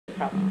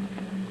Thank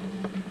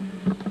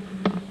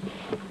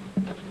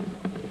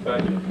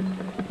you.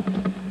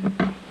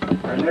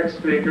 Our next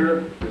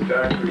speaker is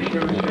Dr.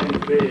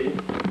 Xiang-Xin Bi.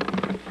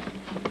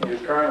 He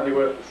is currently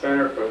with the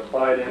Center for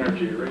Applied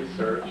Energy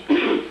Research,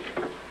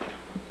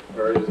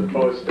 where he is a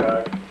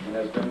postdoc and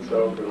has been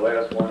so for the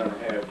last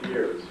 1.5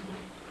 years.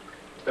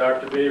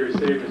 Dr. B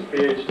received his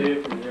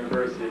PhD from the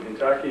University of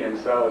Kentucky in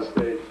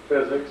solid-state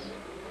physics.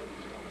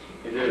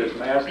 He did his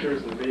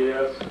master's and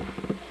BS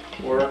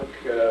work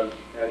at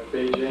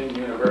Beijing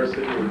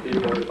University of the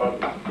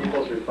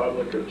People's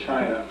Republic of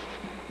China.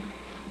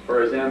 For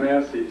his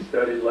MS, he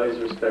studied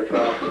laser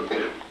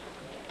spectroscopy.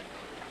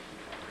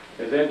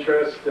 His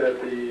interest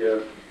at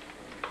the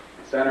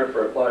Center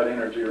for Applied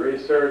Energy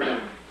Research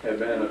had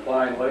been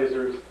applying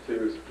lasers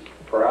to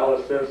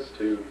pyrolysis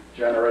to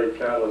generate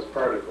catalyst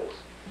particles.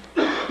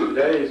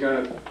 Today he's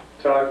going to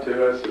talk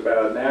to us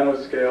about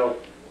nanoscale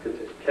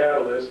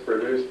catalysts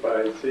produced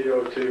by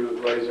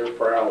CO2 laser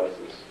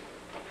pyrolysis.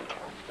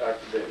 Dr.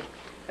 B.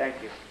 Thank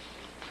you.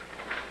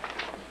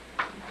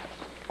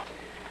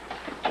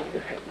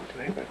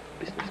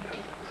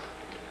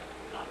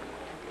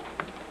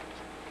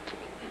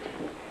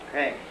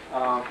 Okay,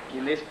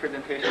 in this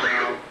presentation,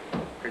 I'll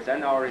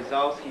present our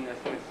results in the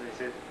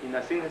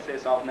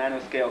synthesis of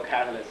nanoscale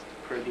catalysts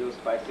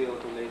produced by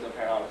CO2 laser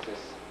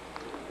pyrolysis.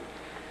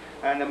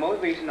 And the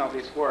motivation of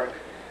this work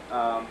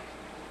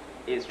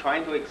is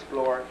trying to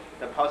explore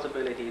the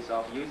possibilities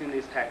of using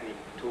this technique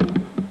to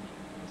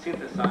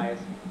synthesize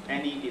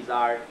any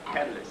desired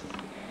catalyst.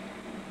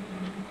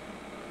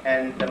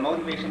 And the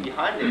motivation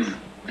behind this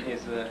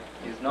is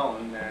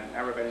known, and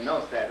everybody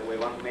knows that we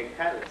want to make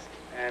catalysts.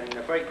 And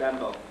for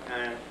example,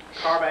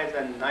 carbides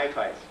and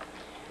nitrides,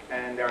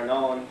 and they are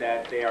known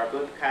that they are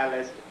good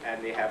catalysts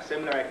and they have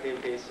similar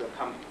activities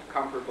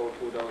comparable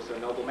to those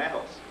noble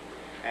metals.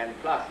 And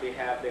plus, they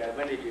have their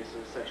advantages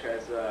such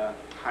as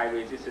high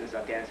resistance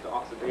against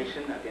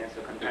oxidation, against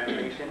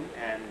contamination,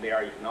 and they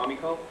are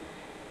economical.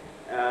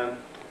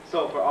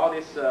 So for all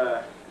these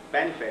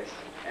benefits,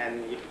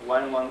 and if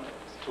one wants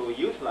to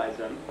utilize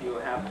them, you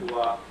have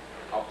to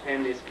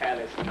obtain this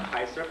catalyst in a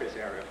high surface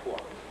area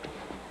form.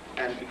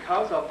 And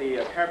because of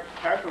the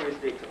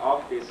characteristics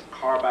of these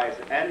carbides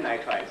and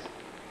nitrides,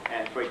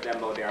 and for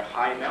example, their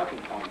high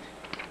melting point,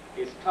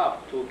 it's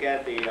tough to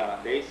get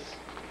this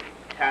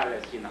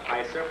catalyst in a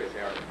high surface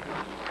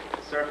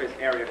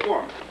area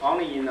form.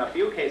 Only in a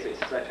few cases,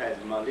 such as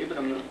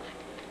molybdenum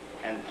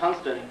and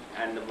tungsten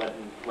and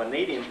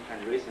vanadium,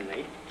 and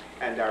recently,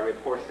 and there are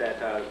reports that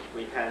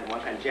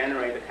one can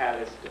generate the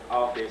catalyst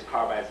of these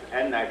carbides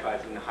and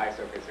nitrides in a high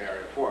surface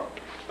area form.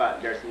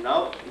 But there's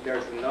no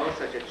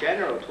such a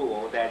general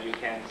tool that you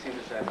can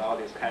synthesize all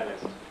these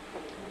catalysts.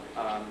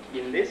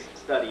 In this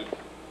study,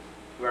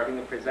 we're going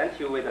to present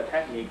you with a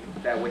technique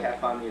that we have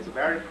found is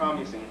very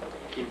promising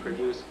to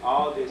produce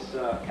all these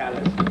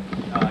catalysts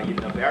in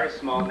a very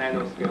small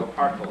nanoscale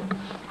particle,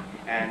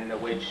 and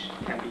which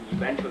can be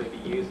eventually be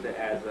used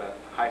as a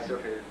high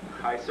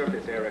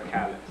surface area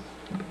catalyst.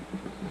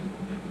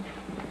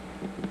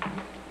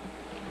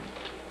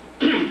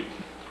 In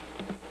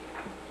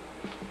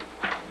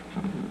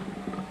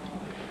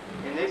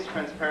this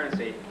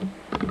transparency,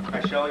 I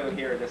show you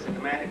here the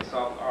schematics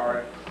of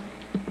our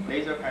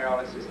laser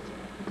pyrolysis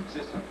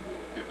system.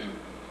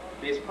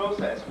 This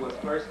process was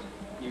first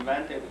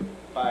invented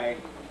by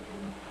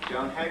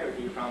John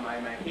Haggerty from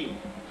MIT,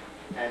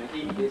 and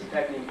this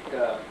technique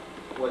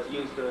was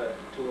used to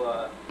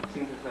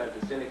synthesize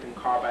the silicon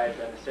carbides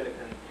and the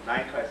silicon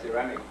nitride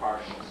ceramic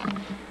particles.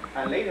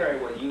 And later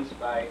it was used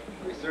by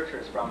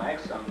researchers from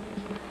Exxon,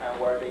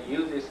 where they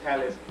use this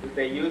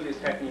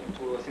technique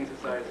to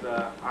synthesize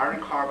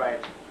iron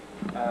carbide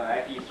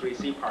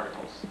Fe3C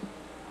particles.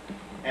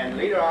 And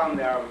later on,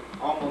 there are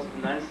almost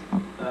none,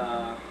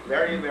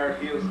 very, very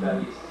few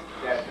studies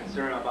that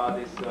concern about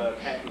this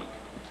technique.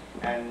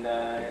 And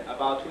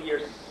about 2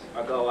 years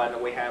ago,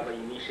 we have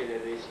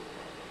initiated this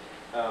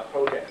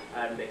project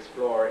and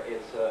explore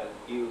its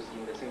use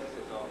in the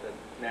synthesis of the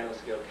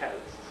nanoscale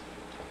catalysts.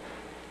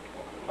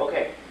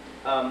 Okay,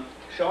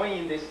 showing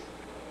in this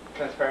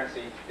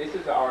transparency, this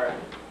is our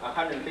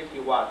 150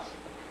 watts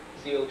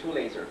CO2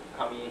 laser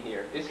coming in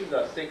here. This is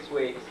a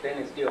 6-way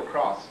stainless steel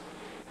cross,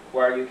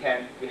 where you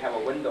have a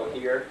window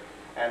here,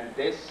 and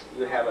this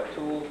you have a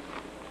 2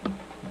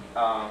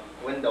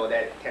 window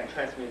that can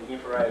transmit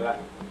infrared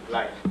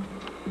light.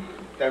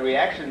 The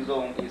reaction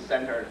zone is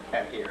centered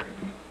at here.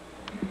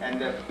 And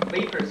the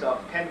vapors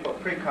of chemical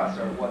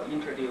precursor was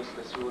introduced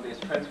through this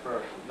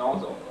transfer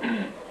nozzle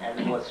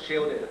and was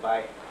shielded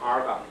by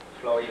argon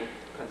flowing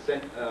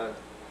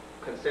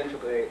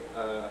concentrically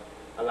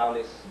along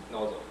this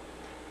nozzle.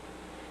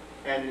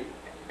 And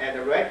at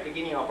the right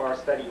beginning of our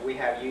study, we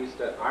have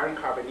used iron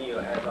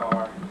carbonyl as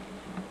our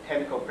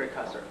chemical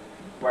precursor,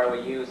 where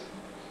we use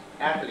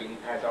ethylene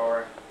as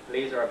our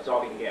laser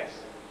absorbing gas.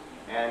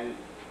 And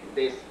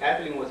this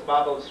ethylene was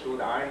bubbled through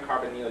the iron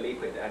carbonyl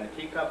liquid and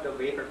pick up the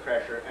vapor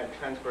pressure and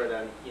transfer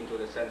them into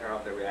the center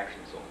of the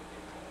reaction zone.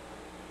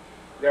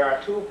 There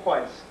are 2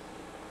 points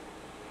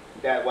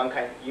that one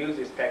can use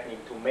this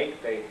technique to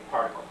make the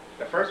particle.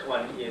 first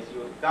one is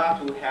you've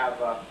got to have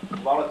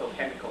volatile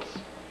chemicals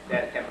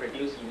that can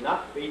produce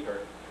enough vapor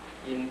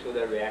into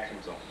the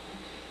reaction zone.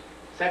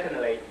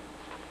 Secondly,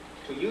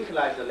 to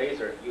utilize the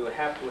laser, you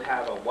have to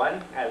have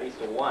at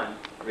least one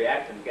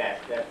reactant gas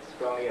that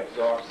strongly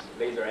absorbs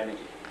laser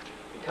energy,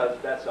 because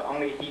that's the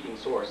only heating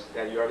source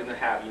that you're going to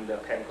have in the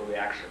chemical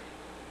reaction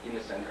in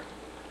the center.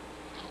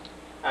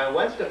 And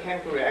once the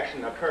chemical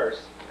reaction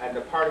occurs and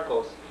the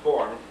particles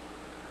form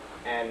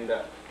and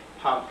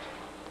pumped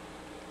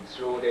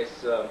through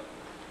this the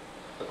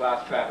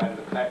glass trap and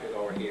collected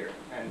over here,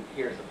 and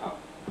here's the pump.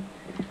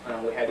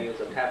 We have used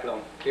a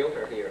Teflon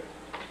filter here.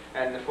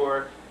 And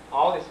for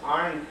all this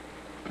iron,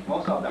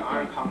 most of the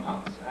iron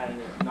compounds, and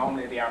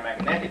normally they are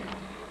magnetic,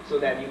 so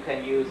that you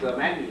can use a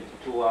magnet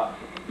to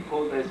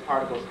pull these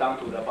particles down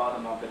to the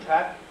bottom of the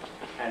trap,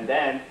 and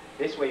then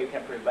this way you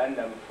can prevent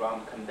them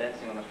from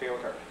condensing on the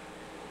filter.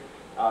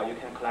 You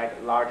can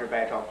collect larger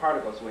batch of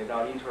particles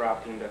without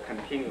interrupting the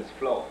continuous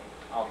flow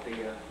of the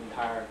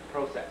entire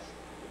process.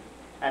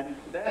 And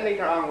then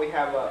later on we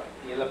have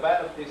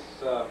developed this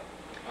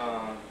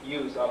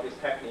use of this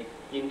technique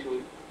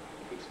into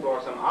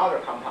explore some other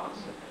compounds,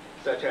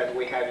 such as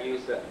we have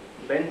used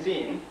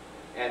benzene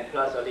and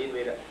plus a little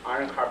bit of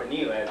iron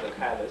carbonyl as a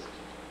catalyst,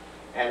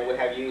 and we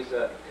have used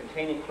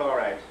containing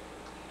chloride,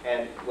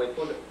 and we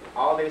put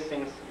all these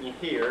things in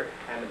here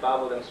and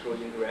bubble them through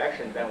into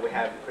reaction. Then we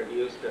have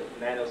produced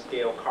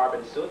nanoscale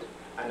carbon soot,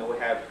 and we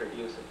have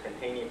produced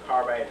containing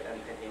carbide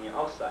and containing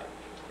oxide,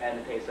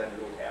 N-case and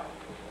rutile.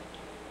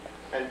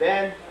 And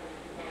then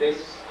this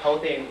whole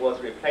thing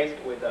was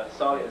replaced with a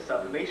solid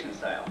sublimation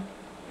cell.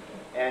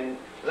 And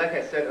like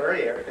I said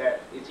earlier,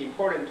 that it's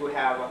important to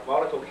have a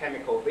volatile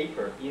chemical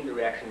vapor in the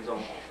reaction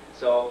zone.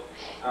 So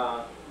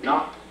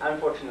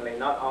unfortunately,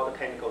 not all the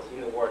chemicals in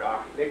the world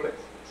are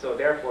liquids. So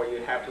therefore,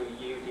 you have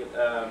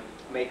to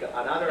make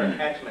another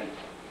attachment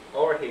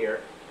over here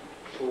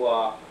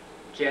to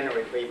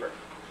generate vapor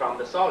from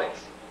the solids.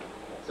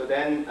 So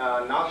then,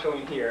 not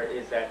showing here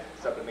is that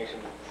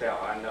sublimation cell.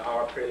 And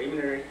our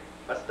preliminary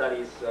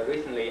studies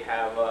recently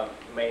have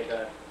made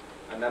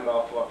a number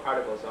of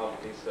particles of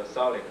this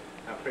solid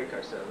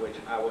precursor, which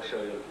I will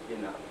show you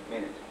in a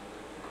minute.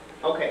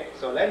 Okay,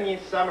 so let me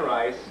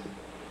summarize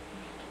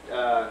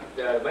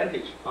the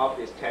advantage of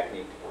this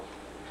technique.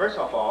 First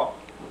of all,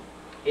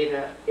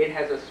 it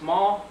has a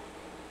small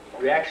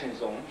reaction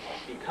zone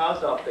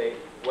because of the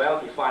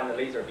well-defined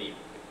laser beam.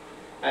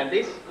 And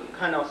this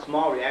kind of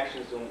small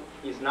reaction zone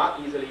is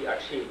not easily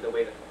achieved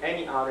with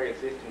any other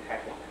existing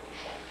technique.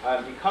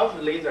 Because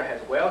the laser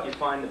has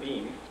well-defined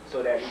beam,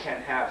 so that you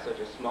can have such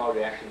a small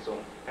reaction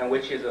zone, and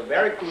which is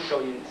very crucial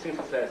in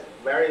synthesis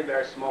very,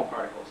 very small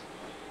particles.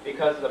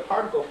 Because the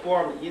particle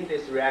formed in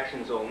this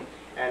reaction zone,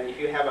 and if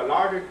you have a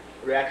larger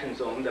reaction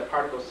zone, the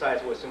particle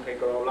size will simply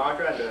grow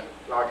larger and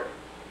larger.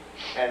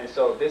 And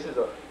so this is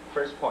the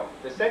first point.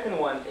 The second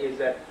one is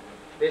that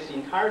this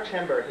entire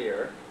chamber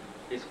here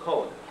is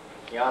cold.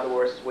 In other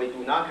words, we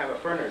do not have a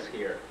furnace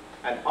here,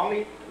 and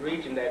only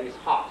region that is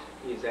hot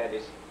is at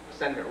this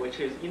center, which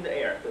is in the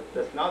air,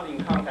 that's not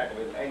in contact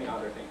with any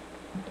other thing.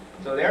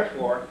 So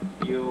therefore,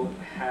 you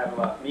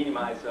have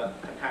minimized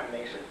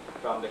contamination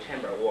from the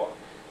chamber wall.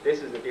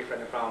 This is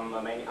different from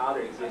many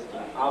other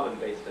existing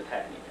oven-based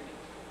techniques.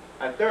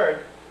 And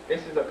third,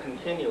 this is a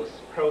continuous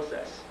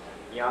process.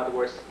 In other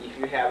words, if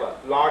you have a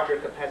larger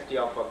capacity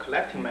of a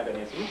collecting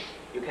mechanism,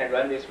 you can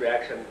run this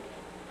reaction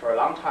for a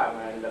long time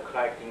and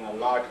collecting a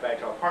large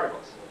batch of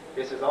particles.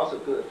 This is also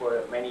good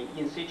for many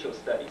in situ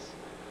studies.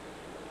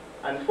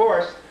 And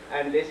fourth,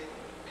 and this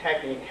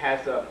technique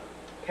has a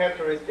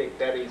characteristic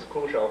that is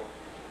crucial,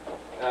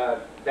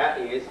 that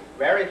is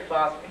very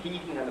fast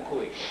heating and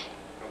cooling.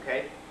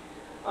 Okay?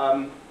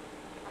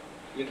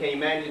 You can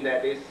imagine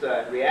that this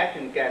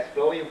reactant gas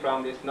flowing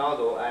from this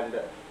nozzle and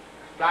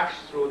flash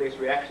through this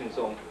reaction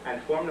zone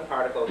and form the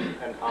particles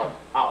and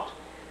out.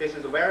 This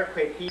is a very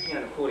quick heating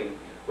and cooling,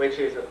 which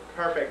is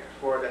perfect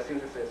for the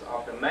synthesis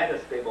of the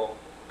metastable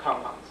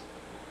compounds.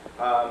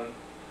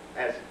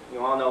 As you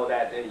all know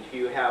that if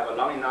you have a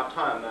long enough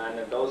time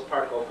and those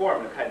particles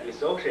formed can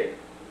dissociate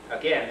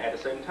again at the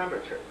same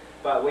temperature.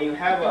 But when you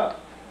have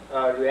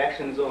a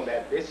reaction zone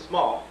that is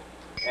small,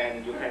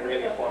 and you can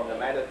really form the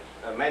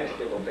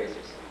metastable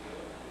phases.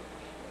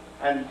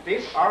 And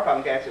these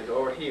argon gases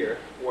over here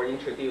were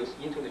introduced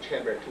into the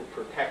chamber to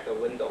protect the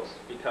windows,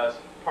 because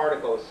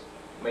particles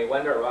may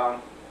wander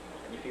around.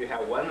 If you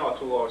have 1 or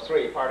 2 or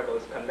 3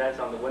 particles condense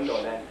on the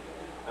window, then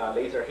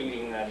laser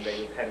heating and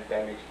you can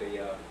damage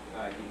the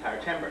entire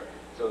chamber.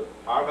 So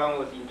argon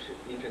was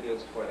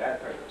introduced for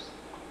that purpose.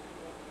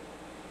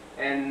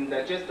 And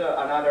just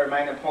another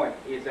minor point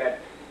is that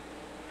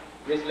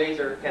this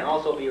laser can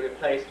also be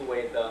replaced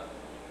with the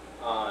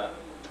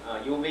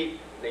UV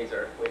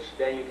laser, which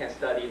then you can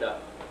study the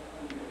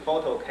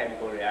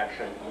photochemical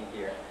reaction in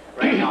here.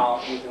 Right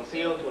now, using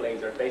CO2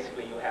 laser,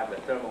 basically you have the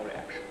thermal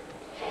reaction.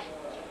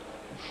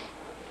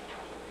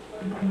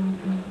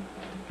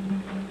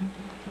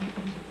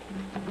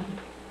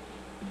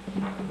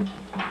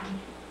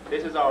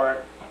 This is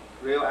our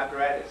real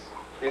apparatus.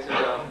 This is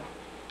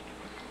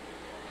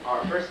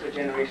our first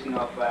generation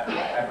of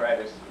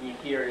apparatus in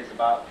here is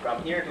about,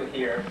 from here to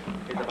here,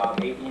 is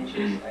about 8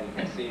 inches, and you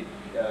can see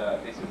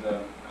this is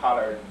a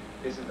color,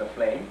 this is the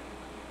flame,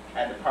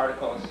 and the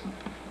particles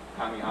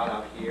coming out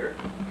of here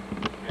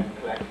and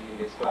collecting in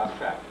this glass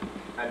trap.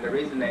 And the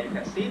reason that you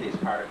can see this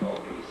particle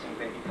is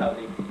simply because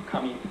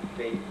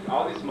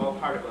all these small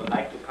particles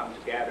like to come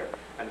together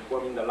and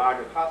forming the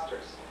larger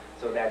clusters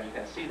so that you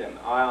can see them.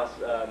 Or else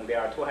there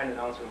are 200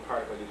 angstrom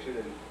particles, you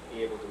shouldn't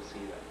be able to see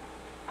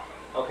them.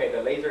 Okay,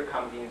 the laser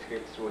comes in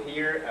through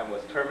here and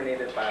was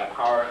terminated by a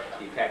power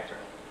detector.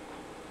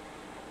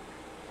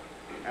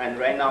 And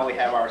right now we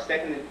have our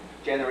second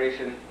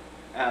generation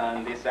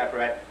this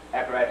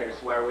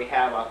apparatus where we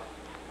have a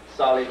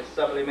solid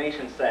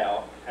sublimation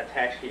cell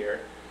attached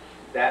here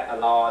that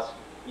allows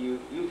you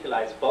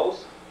utilize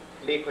both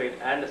liquid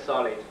and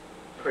solid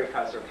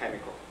precursor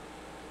chemical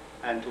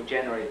and to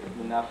generate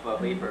enough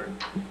vapor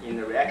in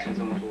the reaction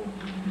zone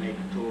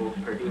to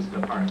produce the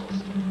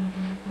particles.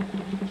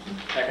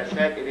 Like I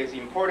said, it is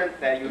important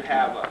that you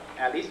have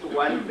at least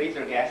one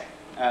laser gas,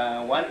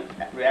 one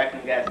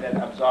reactant gas that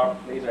absorbs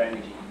laser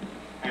energy.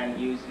 And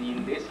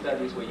in these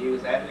studies, we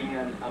use ethylene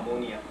and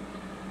ammonia.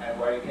 And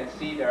where you can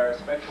see there are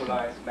spectral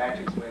lines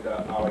matches with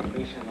our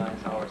emission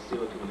lines, our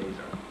CO2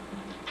 laser.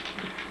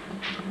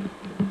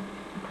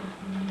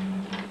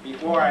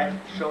 Before I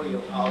show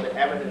you all the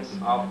evidence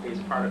of these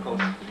particles,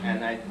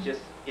 and I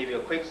just give you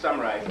a quick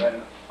summary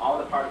on all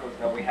the particles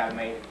that we have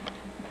made.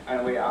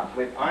 And with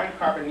iron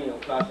carbonyl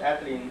plus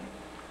ethylene,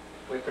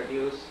 we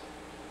produce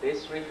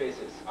these three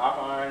phases,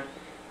 alpha iron,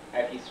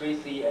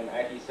 Fe3C, and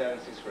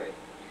Fe7C3.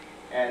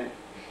 And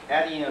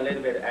adding a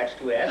little bit of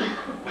H2S,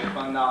 we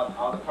found out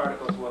all the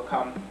particles will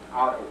come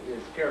out of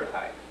this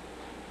pyrolyte.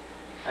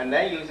 And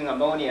then using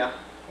ammonia,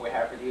 we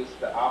have produced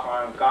the alpha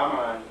iron, gamma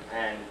iron,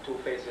 and 2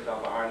 phases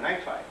of iron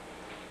nitride.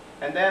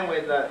 And then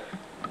with a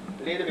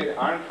little bit of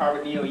iron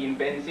carbonyl in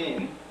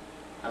benzene,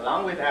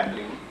 along with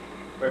ethylene,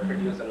 we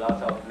produce a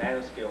lot of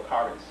nanoscale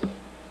carbons.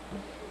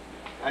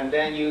 And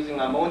then using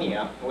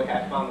ammonia, we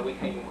have found we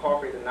can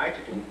incorporate the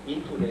nitrogen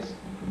into this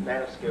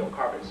nanoscale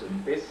carbon. So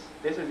this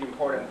is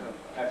important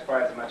as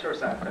far as the material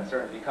science is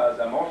concerned, because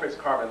amorphous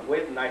carbon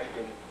with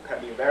nitrogen can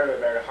be very,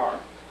 very hard,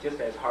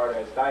 just as hard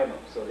as diamond.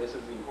 So this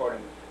is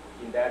important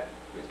in that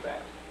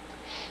respect.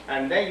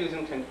 And then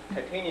using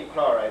titanium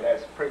chloride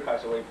as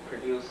precursor, we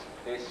produce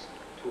these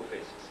 2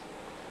 phases.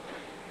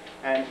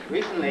 And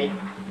recently,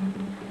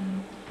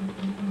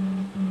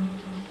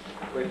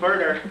 we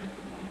further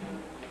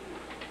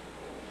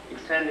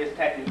extend this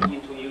technique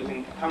into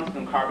using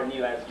tungsten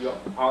carbonyl, as you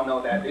all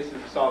know that this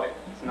is solid.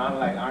 It's not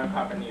like iron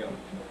carbonyl.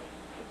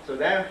 So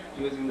then,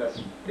 using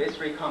this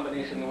 3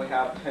 combination, we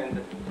have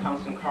obtained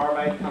tungsten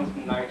carbide,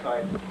 tungsten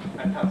nitride,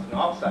 and tungsten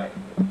oxide.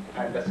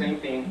 And the same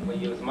thing, we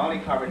use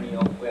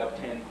moly-carbonyl, we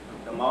obtain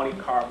the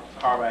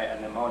moly-carbide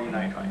and the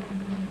moly-nitride.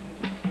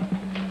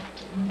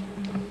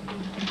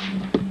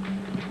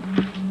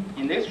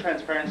 In this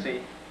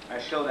transparency, I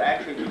show the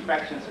actual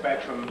diffraction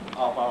spectrum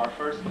of our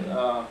first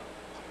of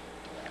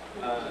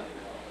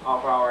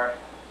our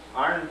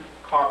iron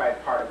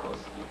carbide particles.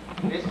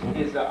 This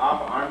is the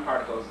alpha iron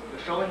particles.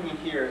 Showing in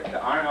here,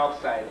 the iron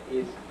oxide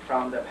is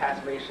from the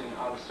passivation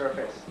on the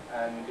surface,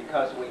 and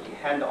because we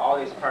handle all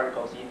these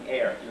particles in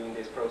air during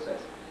this process,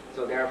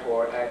 so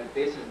therefore,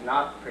 this is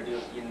not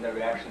produced in the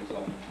reaction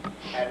zone.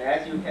 And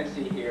as you can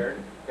see here,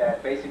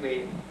 that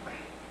basically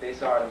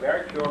these are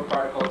very pure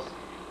particles,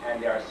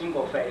 and they are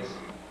single phase,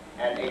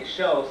 and it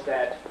shows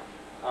that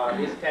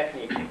this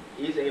technique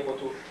is able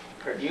to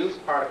produce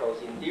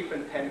particles in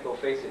different chemical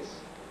phases.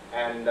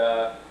 And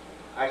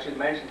I should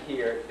mention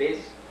here,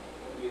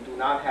 you do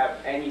not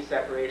have any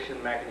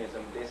separation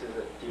mechanism. This is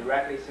a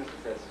directly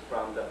synthesis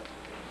from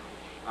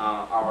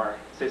our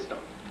system.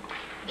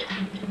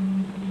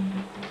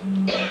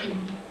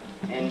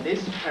 In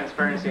this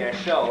transparency, I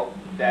show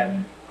that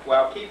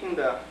while keeping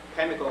the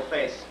chemical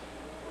phase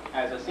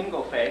as a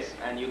single phase,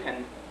 and you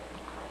can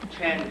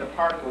change the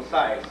particle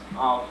size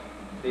of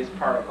these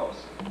particles,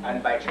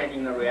 and by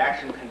changing the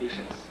reaction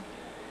conditions.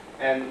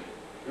 And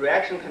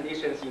reaction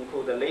conditions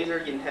include the laser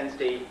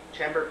intensity,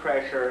 chamber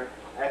pressure,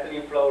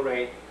 ethylene flow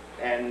rate,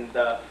 and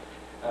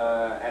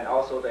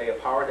also the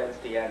power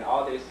density, and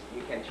all this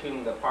you can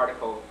tune the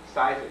particle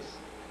sizes,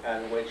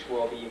 and which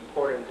will be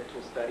important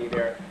to study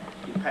their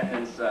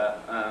dependence,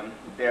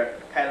 their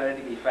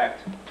catalytic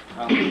effect,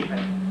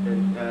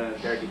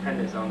 their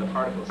dependence on the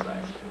particle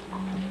size.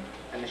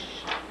 And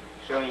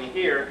showing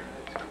here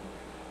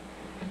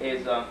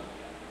is a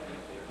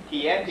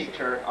TN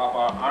picture of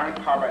our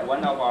iron carbide,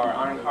 one of our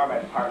iron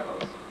carbide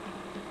particles.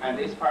 And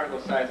this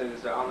particle size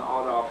is on the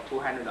order of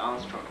 200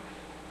 angstrom.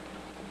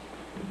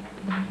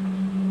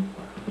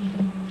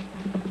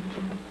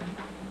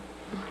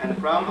 And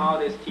from all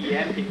these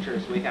TN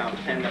pictures, we can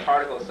obtain the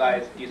particle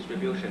size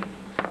distribution.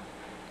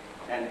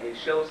 And it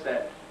shows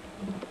that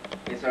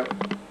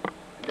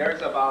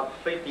there's about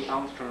 50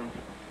 angstrom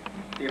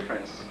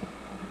difference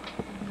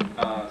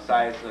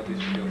size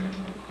distribution.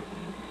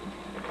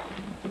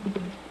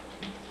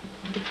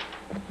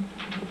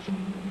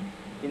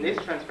 In in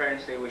this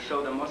transparency, we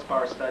show the most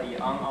power study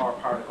on our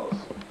particles.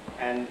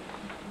 And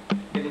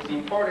it is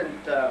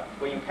important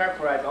when you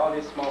characterize all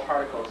these small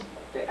particles,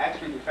 the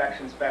X-ray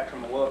diffraction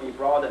spectrum will be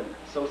broadened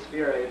so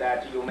severely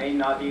that you may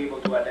not be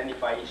able to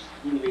identify each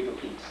individual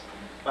peaks.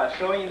 But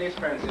showing this,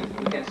 for instance,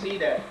 we can see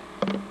that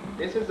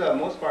this is the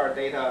most power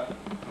data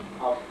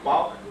of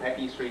bulk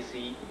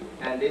Fe3C,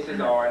 and this is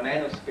our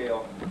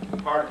nanoscale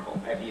particle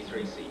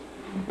Fe3C.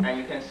 And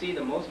you can see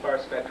the most power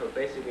spectrum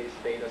basically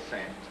stay the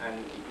same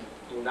and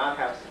do not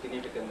have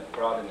significant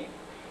broadening.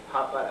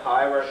 But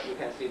however, you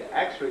can see the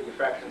X-ray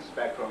diffraction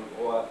spectrum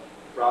will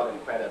broaden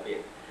quite a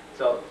bit.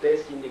 So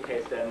this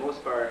indicates that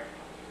most power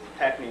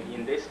technique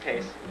in this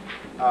case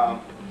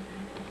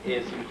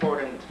is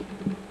important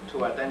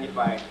to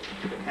identify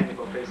the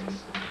chemical physics.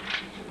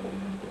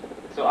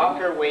 So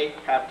after we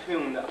have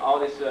tuned all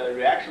these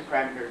reaction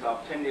parameters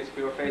of 10 these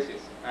pure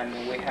phases, and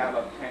we have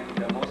obtained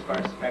the most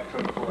power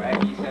spectrum for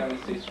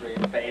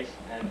Fe7C3 phase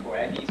and for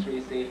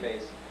Fe3C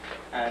phase,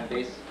 and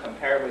this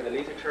compared with the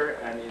literature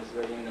and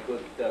is in a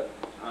good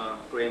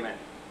agreement.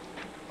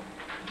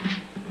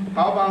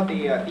 How about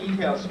the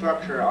detailed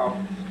structure of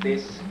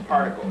these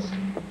particles?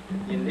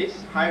 In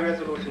this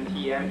high-resolution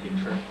TEM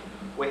picture,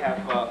 we have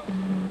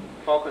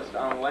focused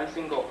on one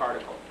single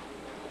particle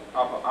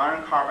of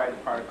iron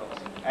carbide particles.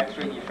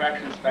 X-ray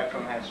diffraction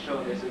spectrum has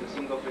shown this is a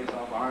single phase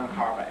of iron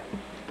carbide.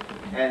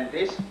 And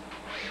this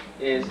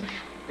is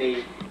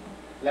the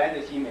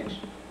lattice image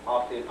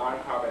of the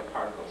iron carbide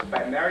particles.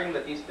 By measuring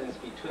the distance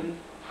between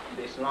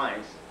these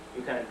lines,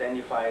 you can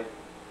identify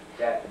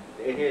that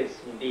it is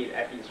indeed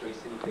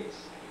Fe3C phase.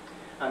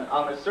 And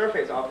on the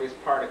surface of this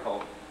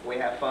particle, we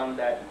have found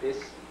that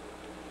these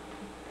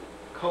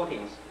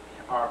coatings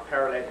are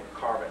pyrolytic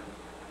carbon.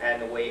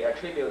 And we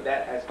attribute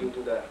that as due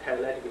to the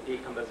catalytic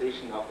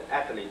decomposition of the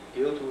ethylene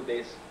due to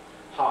these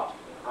hot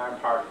iron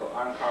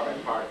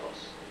carbide particles.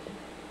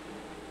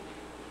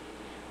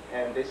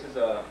 And this is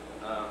a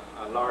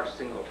large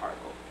single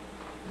particle.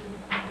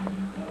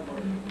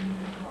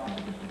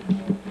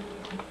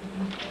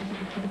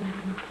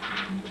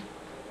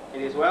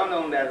 It is well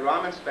known that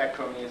Raman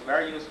spectrum is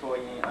very useful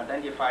in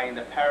identifying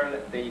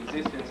the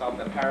existence of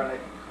the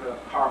pyrolytic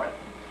carbon.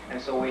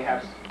 And so we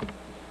have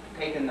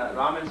taken the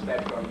Raman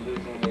spectrum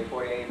using the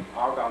 48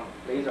 argon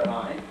laser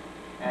line,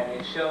 and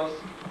it shows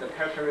the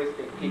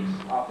characteristic peaks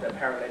of the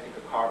pyrolytic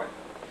carbon,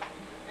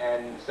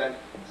 and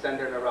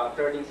centered around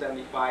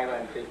 1375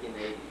 and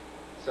 1580.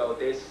 So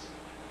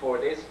for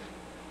these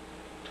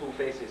two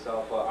phases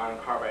of iron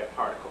carbide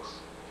particles.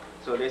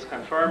 So this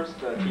confirms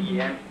the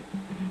TEM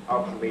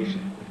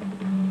observation.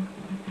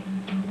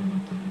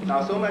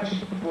 Now, so much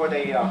for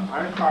the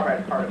iron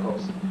carbide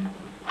particles.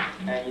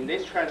 And in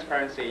this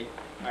transparency,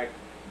 I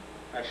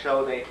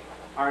show the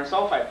iron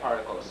sulfide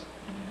particles.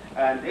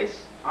 And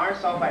these iron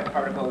sulfide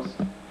particles,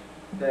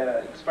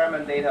 the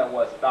experiment data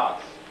was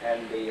dots,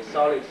 and the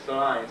solid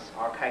lines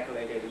are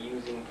calculated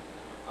using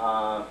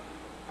a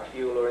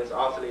few Lorentz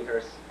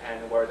oscillators,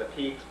 and where the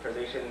peaks,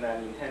 position,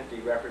 and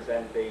intensity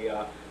represent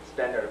the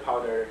standard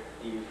powder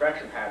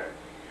diffraction pattern.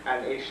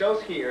 And it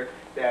shows here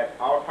that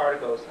our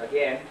particles,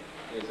 again,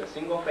 is a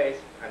single phase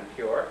and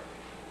pure.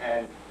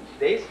 And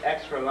these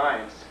extra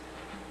lines,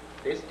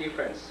 this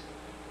difference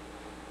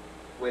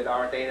with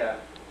our data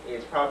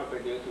is probably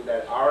due to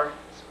that our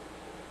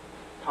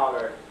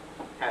powder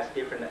has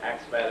different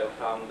X value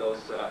from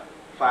those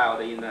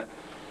filed in the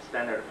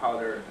standard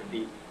powder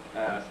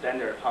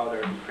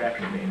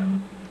diffraction data.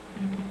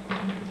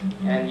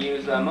 And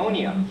use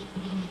ammonia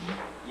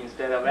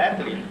instead of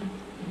ethylene.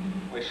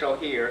 We show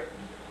here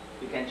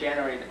you can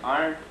generate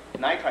iron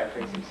nitride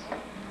phases.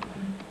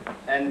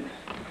 And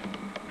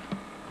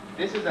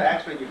this is the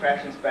X-ray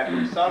diffraction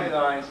spectrum. Solid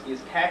lines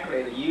is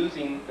calculated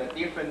using the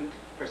different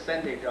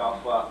percentage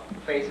of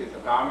phases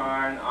of gamma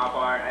iron, alpha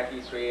iron,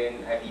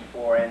 Fe3N,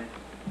 Fe4N,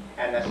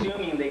 and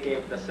assuming they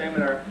give the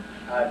similar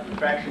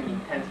diffraction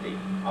intensity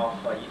of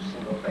each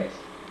single phase.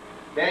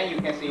 Then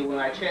you can see when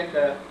we change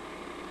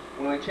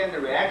the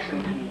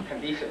reaction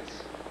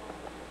conditions,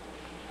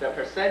 the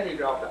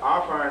percentage of the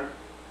alpha iron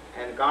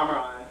and gamma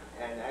iron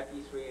and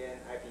Fe3N,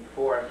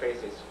 Fe4N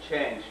phases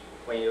change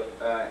when you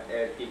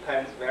it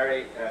depends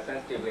very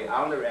sensitively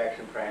on the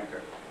reaction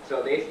parameter.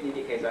 So this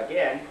indicates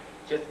again,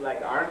 just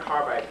like iron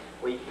carbide,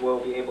 we will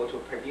be able to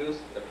produce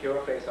the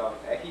pure phase of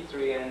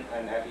Fe3N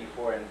and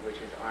Fe4N, which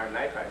is iron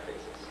nitride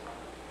phases.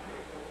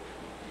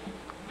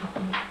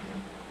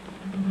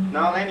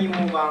 Now let me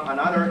move on.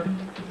 Another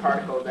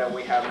particle that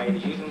we have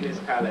made using this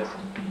catalyst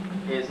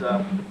is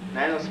a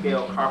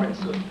nanoscale carbon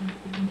soot.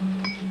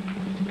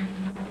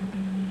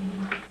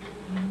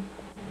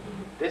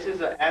 This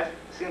is as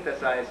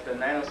synthesized the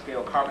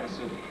nanoscale carbon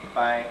soot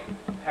by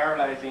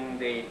pyrolyzing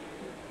the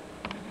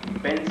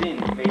benzene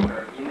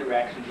vapor in the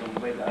reaction room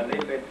with a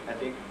little bit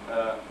additive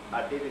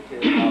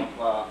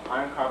of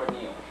iron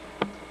carbonyl.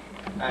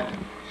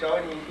 And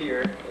shown in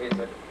here is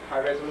a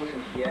high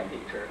resolution TEM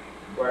picture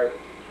where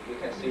you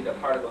can see the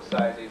particle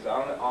size is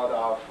on the order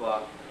of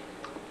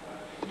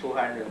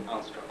 200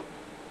 angstrom.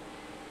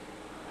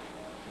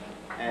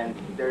 And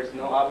there's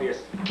no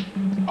obvious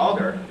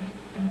odor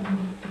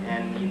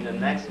And in the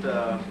next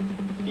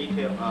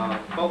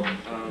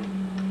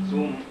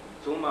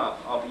zoom up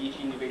of each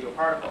individual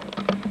particle,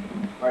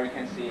 where you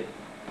can see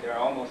there are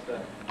almost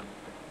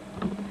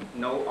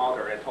no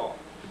order at all.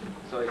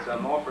 So it's a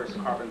amorphous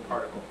carbon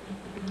particle.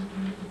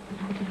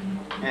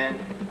 And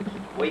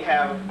we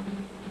have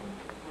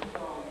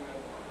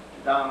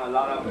done a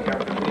lot of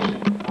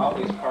characterization of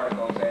these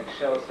particles that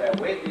shows that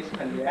with these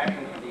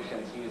reaction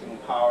conditions using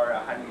power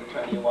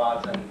 120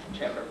 watts and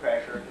chamber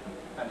pressure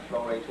and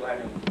flow rate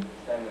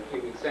 270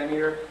 cubic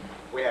centimeter,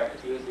 we have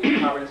produced this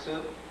carbon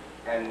soup,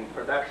 and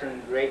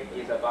production rate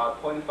is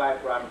about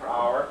 0.5 gram per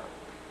hour,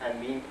 and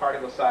mean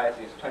particle size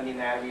is 20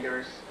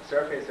 nanometers,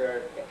 surface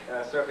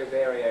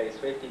area is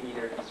 50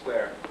 meters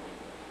square,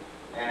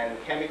 and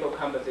chemical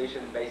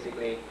composition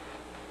basically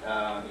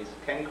is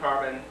 10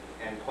 carbon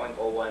and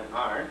 0.01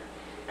 iron.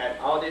 And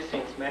all these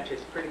things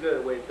matches pretty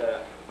good with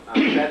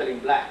acetylene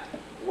black,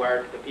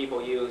 where the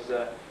people use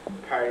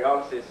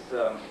pyrolysis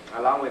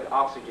along with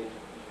oxygen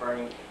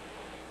burning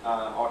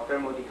or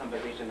thermal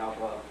decomposition of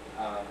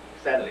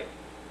acetylene.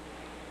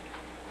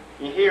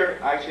 In here,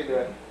 I should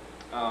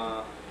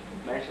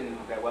mention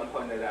that one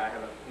point that I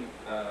have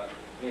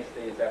missed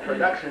is that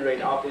production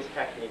rate of this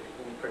technique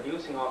in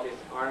producing all these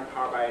iron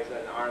carbides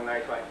and iron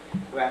nitride,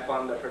 we have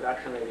found the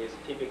production rate is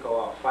typical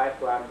of 5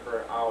 grams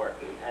per hour.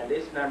 And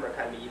this number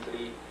can be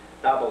easily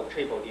double,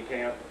 triple,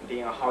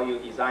 depending on how you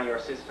design your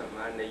system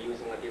and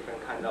using a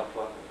different kind of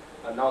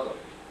nozzle.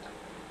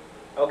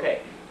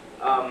 Okay.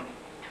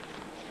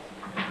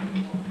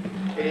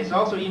 It is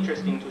also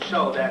interesting to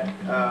show that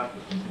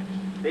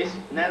this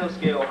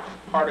nanoscale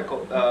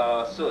particle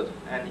soot,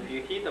 and if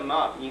you heat them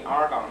up in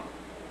argon,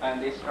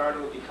 and they start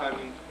to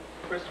becoming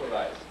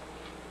crystallized,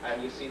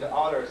 and you see the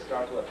orders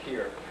start to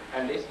appear,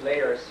 and these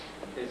layers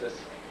is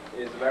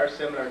very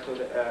similar to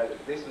the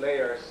these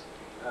layers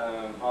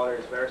order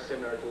is very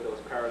similar to those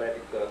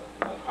pyrolytic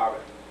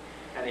carbon.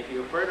 And if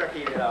you further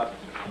heat it up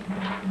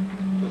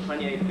to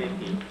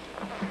 2850,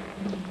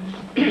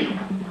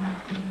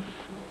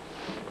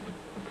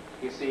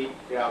 you see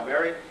they are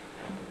very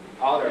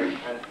ordered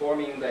and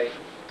forming the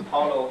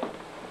hollow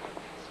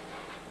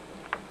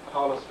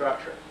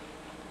structure.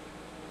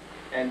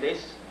 And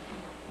this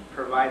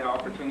provides an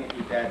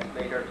opportunity that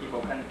later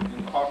people can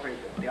incorporate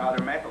the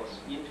other metals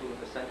into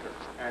the center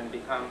and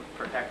become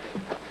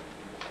protected.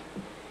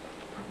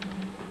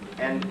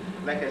 And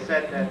like I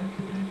said, that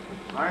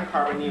iron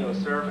carbonyl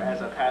serve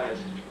as a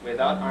catalyst.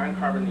 Without iron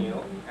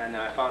carbonyl, and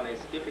I found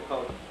it's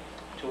difficult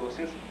to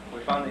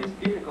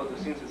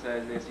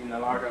synthesize this in a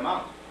large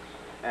amount.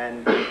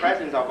 And the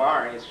presence of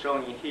iron is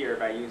shown in here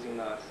by using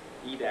the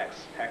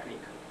EDAX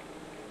technique.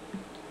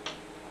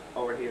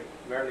 Over here,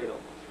 very little.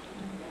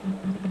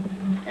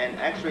 And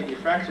X-ray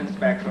diffraction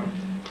spectrum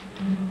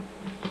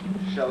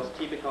shows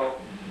typical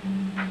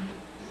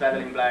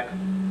acetylene black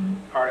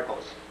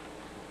particles.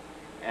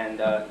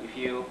 And if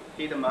you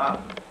heat them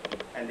up,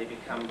 and they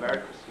become very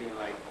crystalline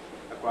like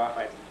a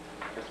graphite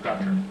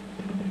structure.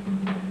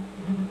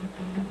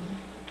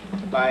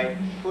 By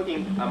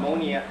putting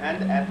ammonia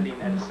and ethylene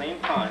at the same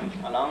time,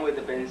 along with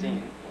the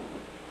benzene,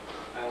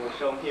 and what's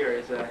shown here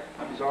is an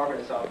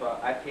absorbance of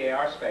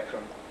FTIR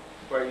spectrum,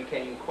 where you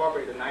can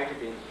incorporate the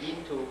nitrogen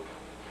into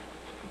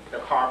the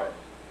carbon,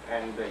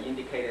 and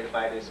indicated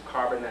by this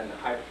carbon and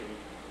hydrogen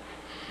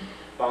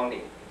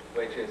bonding,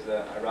 which is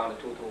around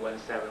the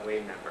 2217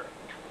 wave number.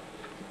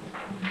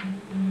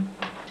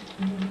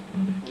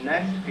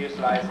 Next few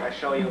slides, I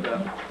show you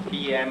the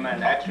BM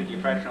and X-ray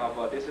diffraction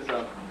of this is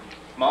a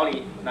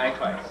moly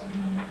nitrides.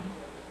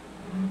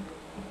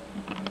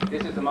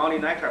 This is the moly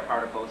nitride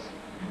particles,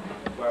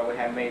 where we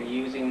have made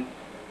using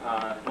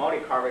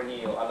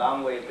molycarbonyl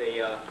along with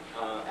the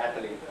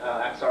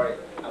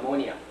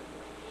ammonia.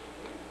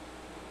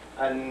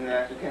 And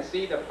you can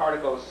see the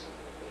particles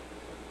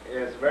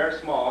is very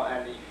small,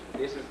 and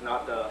this is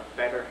not the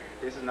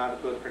this is not a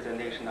good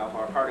presentation of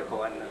our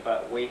particle,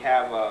 but we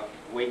have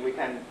we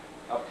can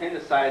obtain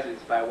the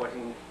sizes by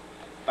working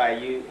by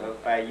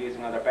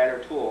using other better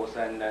tools,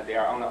 and they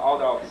are on the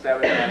order of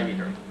 7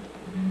 nanometer.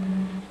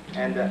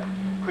 And the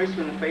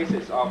crystalline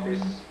faces of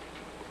this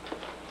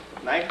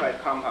nitride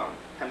compound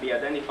can be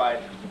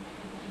identified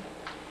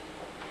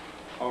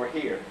over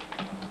here,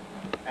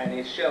 and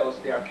it shows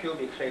there are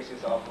cubic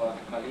traces of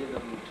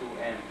molybdenum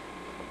 2N.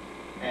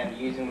 And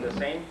using the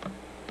same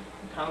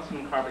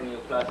tungsten carbonyl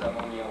plus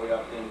ammonia, we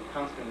obtain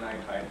tungsten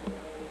nitride,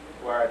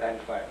 were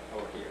identified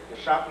over here. The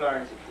sharp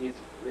line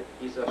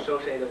is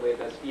associated with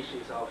a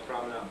species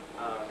from the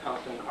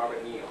tungsten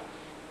carbonyl.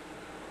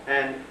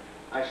 And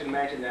I should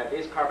mention that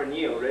this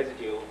carbonyl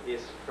residue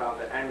is from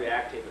the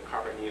unreactive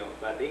carbonyl,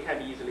 but they can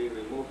be easily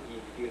removed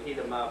if you heat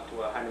them up to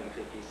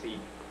 150 C.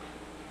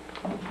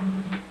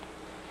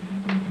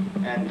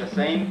 And the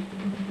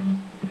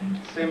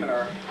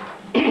similar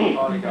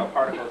polygon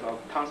particles of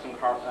tungsten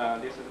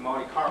this is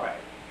moly carbide,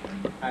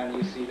 and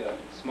you see the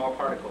small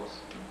particles.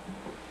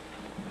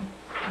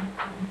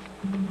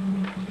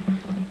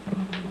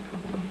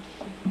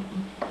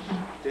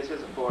 This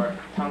is for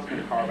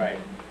tungsten carbide,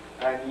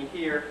 and in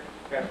here,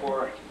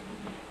 for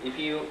if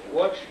you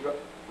watch,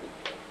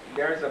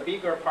 there's a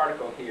bigger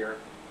particle here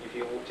if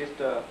you just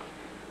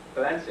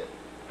glance it.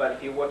 But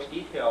if you watch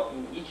detail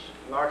in each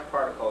large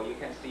particle, you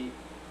can see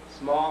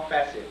small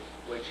facet,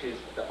 which is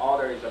the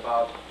order is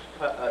about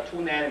 2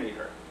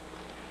 nanometer.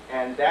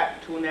 And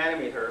that 2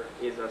 nanometer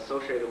is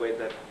associated with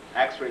the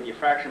X-ray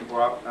diffraction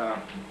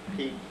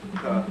peak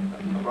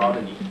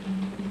broadening,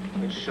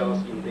 which shows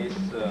in this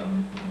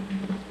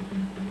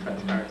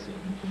transparency.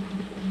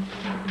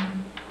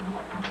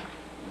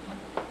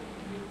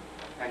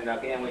 And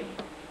again, we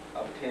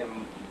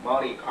obtain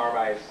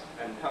multi-carbides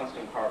and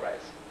tungsten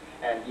carbides.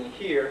 And in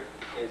here,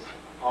 it's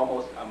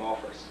almost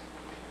amorphous.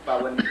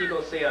 But when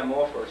people say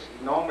amorphous,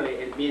 normally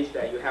it means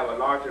that you have a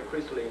larger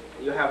crystalline,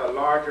 you have a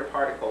larger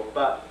particle,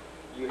 but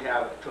you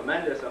have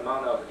tremendous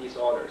amount of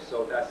disorders,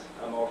 so that's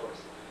amorphous.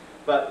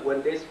 But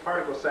when this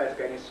particle size is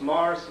getting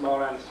smaller,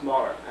 smaller, and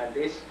smaller, and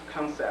this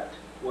concept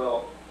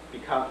will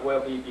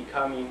be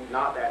becoming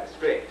not that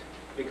strict,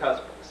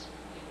 because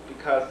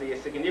the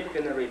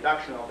significant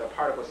reduction of the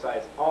particle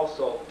size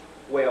also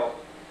will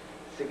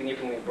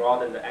significantly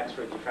broaden the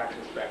X-ray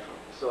diffraction spectrum.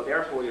 So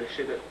therefore, you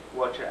should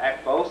watch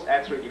both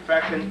X-ray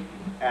diffraction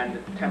and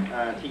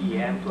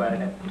TEM to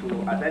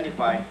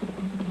identify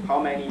how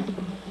many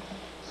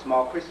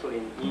small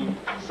crystalline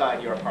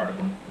inside your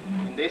particle.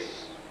 In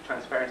this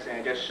transparency,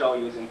 I just show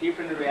using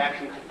different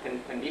reaction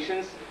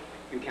conditions,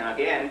 you can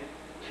again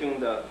tune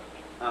the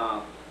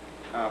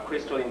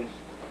crystalline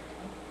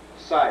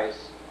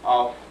size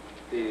of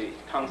the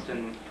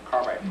tungsten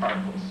carbide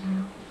particles.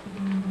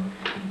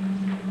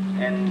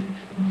 And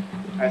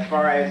as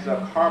far as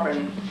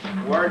carbon,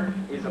 where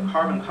is the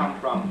carbon come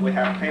from? We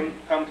have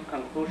come to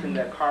conclusion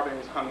that carbon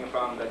is coming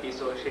from the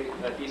dissociation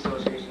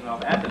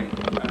of ethylene,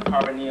 and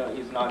carbonyl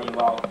is not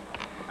involved.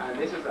 And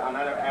this is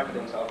another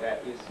evidence of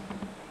that is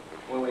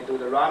when we do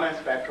the Raman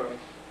spectrum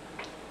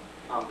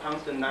on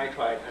tungsten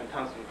nitride and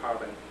tungsten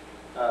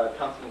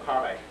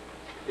carbide.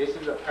 This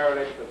is a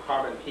paralytic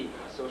carbon peak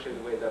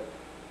associated with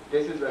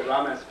this is the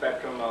Raman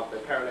spectrum of the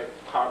paralytic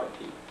carbon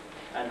peak.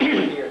 And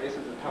here, this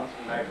is the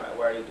tungsten nitride,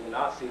 where you do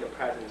not see the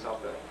presence of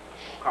the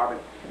carbon.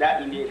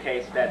 That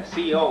indicates that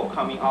CO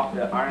coming off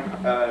the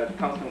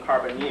tungsten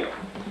carbonyl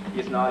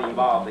is not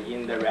involved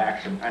in the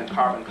reaction, and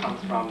carbon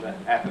comes from the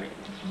ethylene.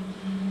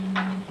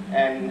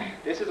 And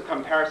this is a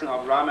comparison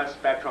of Raman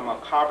spectrum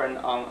of carbon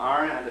on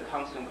iron and the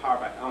tungsten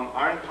carbide, on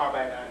iron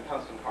carbide and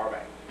tungsten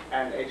carbide.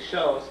 And it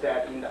shows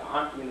that in the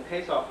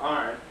case of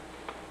iron,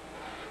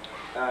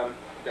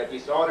 the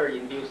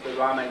disorder-induced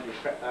Raman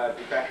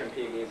diffraction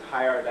peak is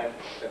higher than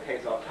the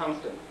case of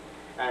tungsten.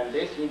 And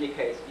this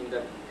indicates in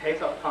the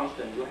case of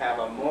tungsten, you have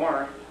a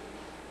more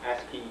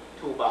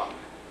sp2 bond,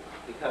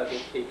 because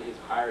this peak is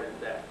higher than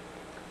that.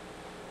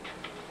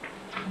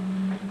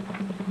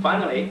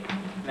 Finally,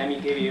 let me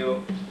give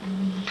you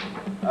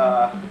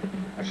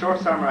a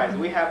short summary.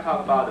 We have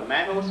talked about the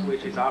metals,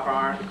 which is alpha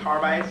iron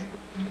carbides,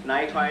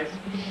 nitrides,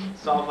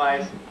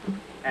 sulfides,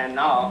 and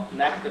now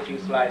next few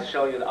slides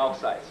show you the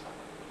oxides.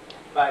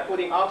 By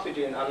putting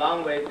oxygen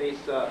along with these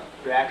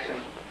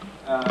reaction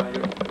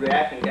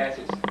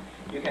gases,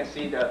 you can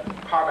see the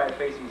carbide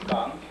phase is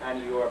gone,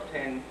 and you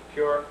obtain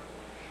pure,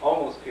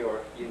 almost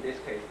pure. In this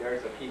case, there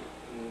is a peak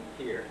in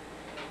here,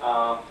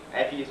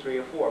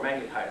 Fe3O4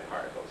 magnetite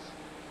particles.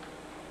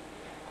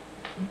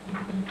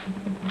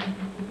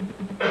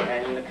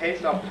 And in the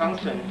case of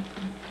tungsten,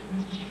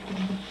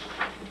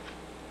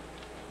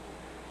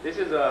 this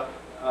is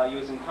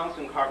using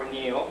tungsten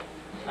carbonyl,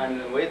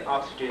 and with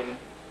oxygen,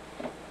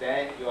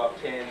 then you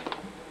obtain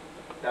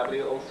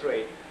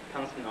WO3,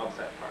 tungsten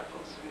oxide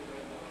particles.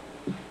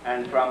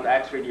 And from the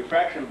X-ray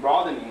diffraction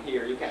broadening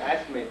here, you can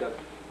estimate the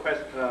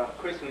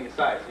crystalline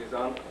size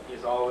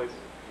is always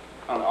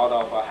on the order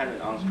of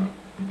 100 angstrom.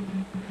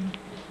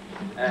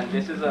 And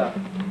this is a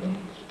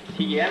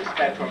TEM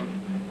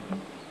spectrum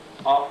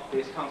of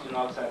these tungsten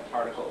oxide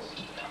particles.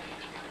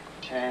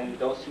 And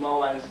those small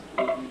ones,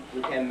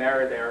 you can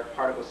measure their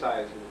particle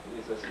size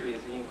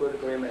is in good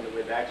agreement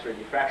with X-ray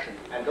diffraction.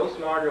 And those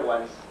larger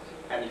ones,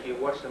 and if you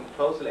watch them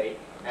closely,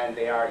 and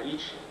they are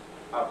each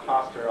a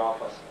cluster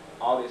of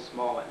all these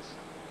small ones.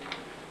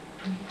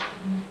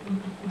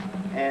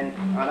 And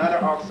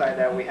another oxide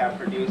that we have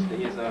produced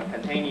is a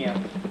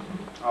titanium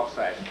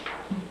oxide,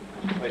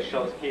 which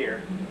shows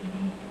here.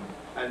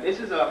 And this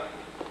is a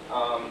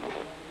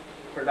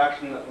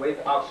production with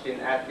oxygen,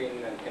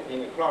 ethylene, and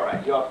titanium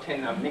chloride. You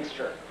obtain a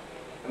mixture.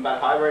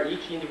 But however,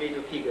 each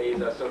individual peak is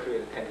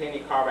associated with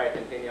titanium carbide,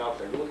 titanium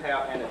oxide,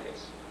 rutile,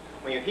 anatase.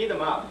 When you heat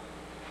them up,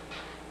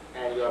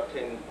 and you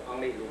obtain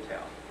only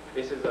rutile.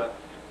 This is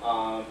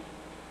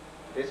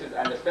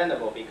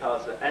understandable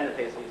because the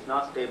anatase is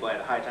not stable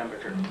at high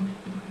temperature,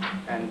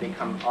 and they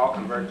all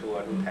convert to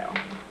a rutile.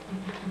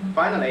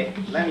 Finally,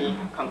 let me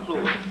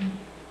conclude.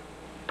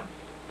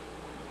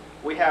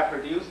 We have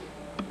produced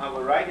a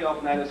variety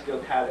of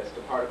nanoscale catalyst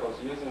particles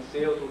using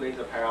CO2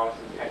 laser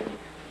pyrolysis technique,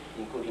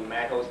 including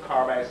metals,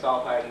 carbide,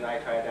 sulfide,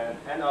 nitride,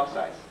 and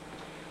oxides.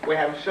 We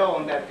have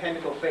shown that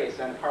chemical phase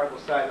and particle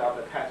size of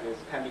the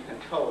catalyst can be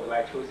controlled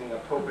by choosing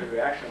appropriate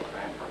reaction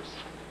parameters.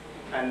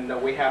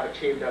 And we have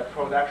achieved a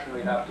production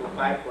rate up to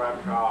 5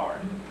 grams per hour.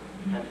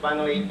 And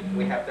finally,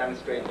 we have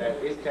demonstrated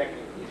that this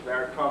technique is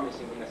very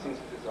promising in the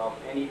synthesis of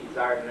any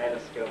desired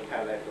nanoscale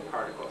electrical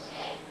particles.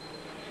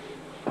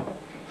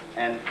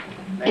 And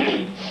let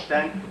me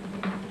thank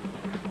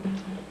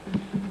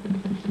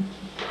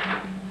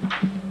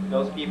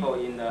those people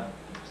in the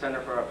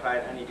Center for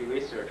Applied Energy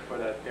Research for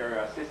their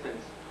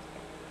assistance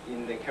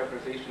in the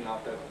characterization of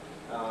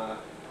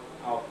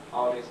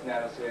all these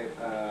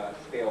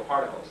nanoscale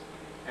particles.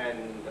 And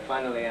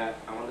finally, I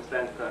want to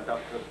thank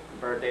Dr.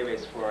 Bert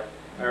Davis for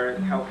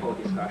very helpful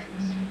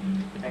discussions.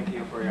 Thank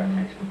you for your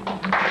attention.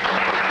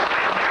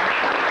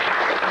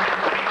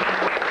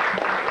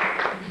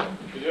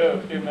 We do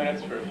have a few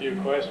minutes for a few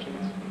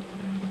questions.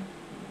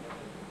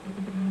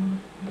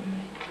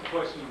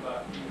 Question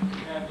about, you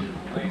have your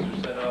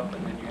laser set up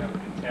and then you have a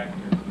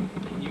detector.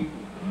 Can you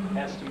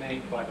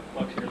estimate by the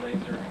flux of your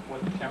laser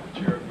what the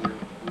temperature of your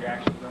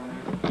reaction zone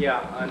is?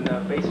 Yeah,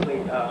 and basically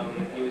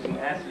using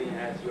ethylene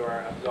as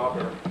your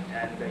absorber,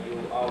 and you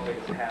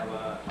always have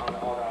on the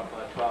order of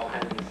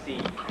 1200 C,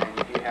 and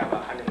if you have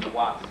 100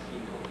 watts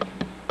input,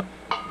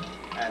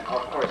 and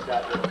of course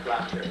that will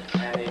fluctuate,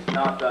 and it's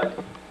not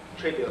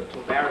trivial to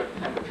vary the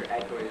temperature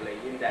accurately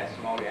in that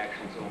small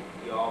reaction zone.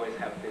 You always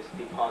have this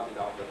deposit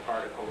of the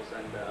particles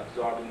and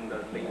absorbing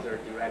the laser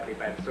directly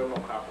by the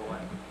thermocouple.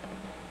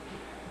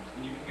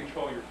 And you can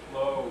control your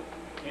flow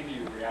into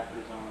your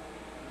reactor zone.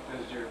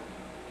 Does your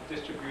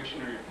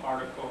distribution or your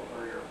particle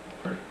or your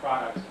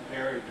products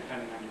vary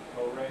depending on your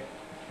flow rate,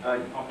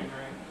 pumping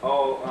rate?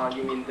 Oh,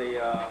 you mean the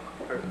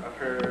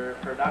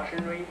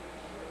production rate?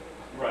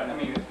 Right. I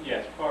mean, yeah,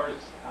 as far as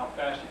how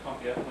fast you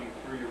pump the ethylene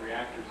through your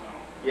reactor zone.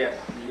 Yes,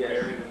 You yes.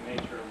 vary the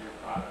nature of your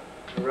product.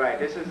 Right.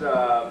 This is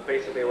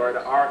basically where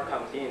the art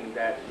comes in,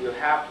 that you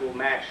have to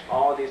match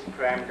all these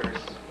parameters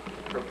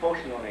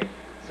proportionally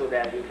so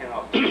that you can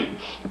obtain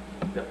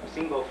the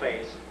single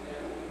phase,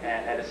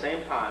 and at the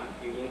same time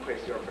you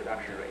increase your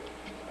production rate.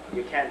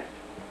 You can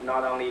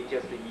not only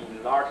just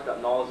enlarge the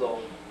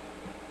nozzle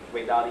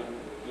without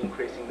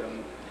increasing the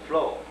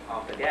flow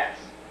of the gas,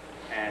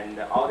 and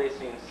all these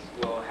things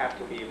will have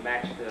to be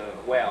matched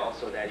well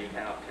so that you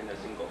can obtain a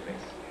single phase.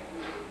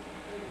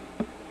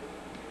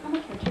 How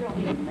much material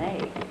do you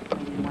make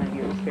in one of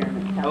your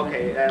experiments? How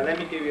Okay, let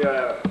me give you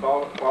a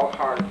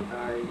ballpark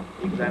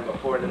example.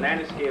 For the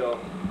nanoscale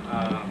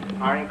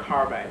iron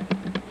carbide,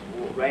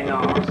 right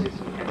now our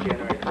system can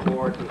generate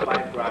 4 to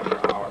 5 grams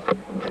per hour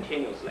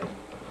continuously.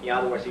 In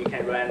other words, you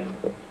can run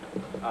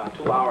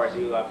 2 hours,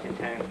 you obtain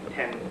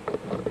 10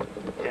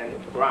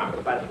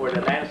 grams. But for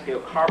the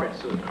nanoscale carbon,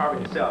 so the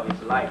carbon itself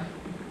is light,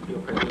 you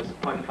produce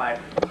 0.5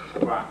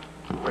 grams.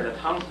 For the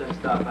tungsten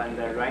stuff, and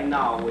right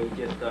now we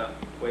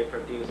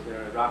produce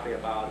roughly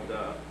about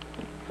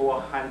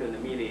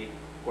 400 milligrams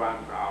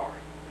per hour,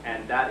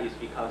 and that is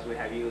because we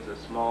have used a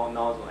small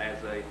nozzle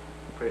as a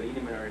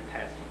preliminary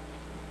testing.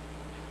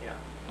 Yeah.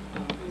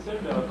 You said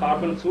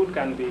carbon soot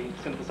can be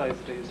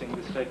synthesized using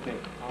this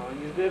technique.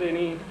 Is there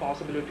any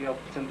possibility of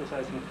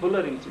synthesizing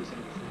fullerenes using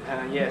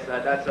this? Yes,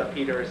 that's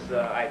Peter's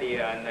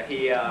idea, and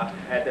he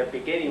at the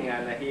beginning,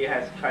 and he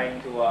has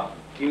trying to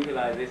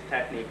utilize this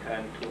technique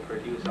and to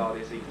produce all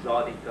these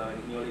exotic,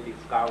 newly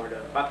discovered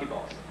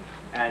buckyballs.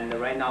 And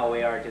right now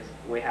we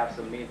have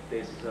submitted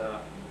this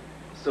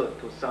soot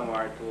to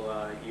somewhere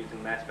to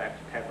using mass spec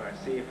to calculate,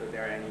 see if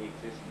there are any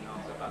existing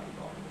of the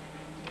buckyball.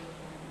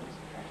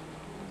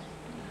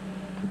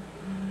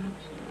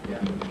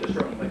 Yeah, just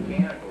from a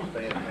mechanical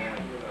standpoint,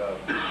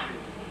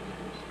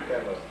 kind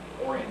of an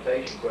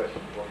orientation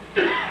question for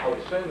you. I would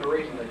assume the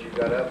reason that you've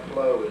got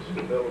upflow is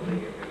stability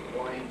of your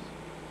planes.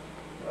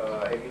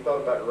 Have you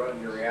thought about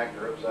running your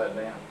reactor upside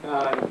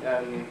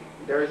down?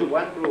 There is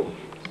one group,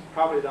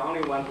 probably the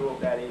only one group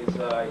that is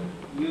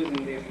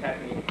using this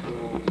technique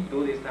to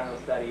do this kind of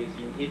studies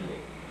in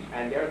Italy,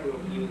 and their group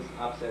use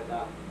upside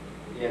down.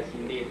 Yes,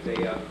 indeed,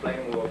 the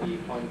flame will be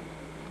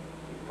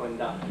point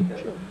down.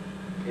 Sure.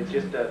 It's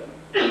just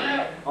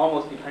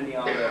almost depending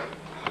on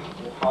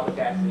how the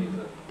gas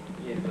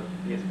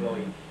is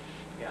flowing.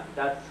 Yeah,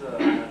 that's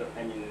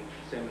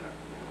similar.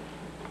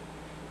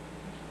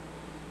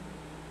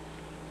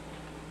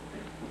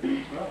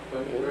 Well,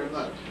 thank you very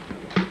much.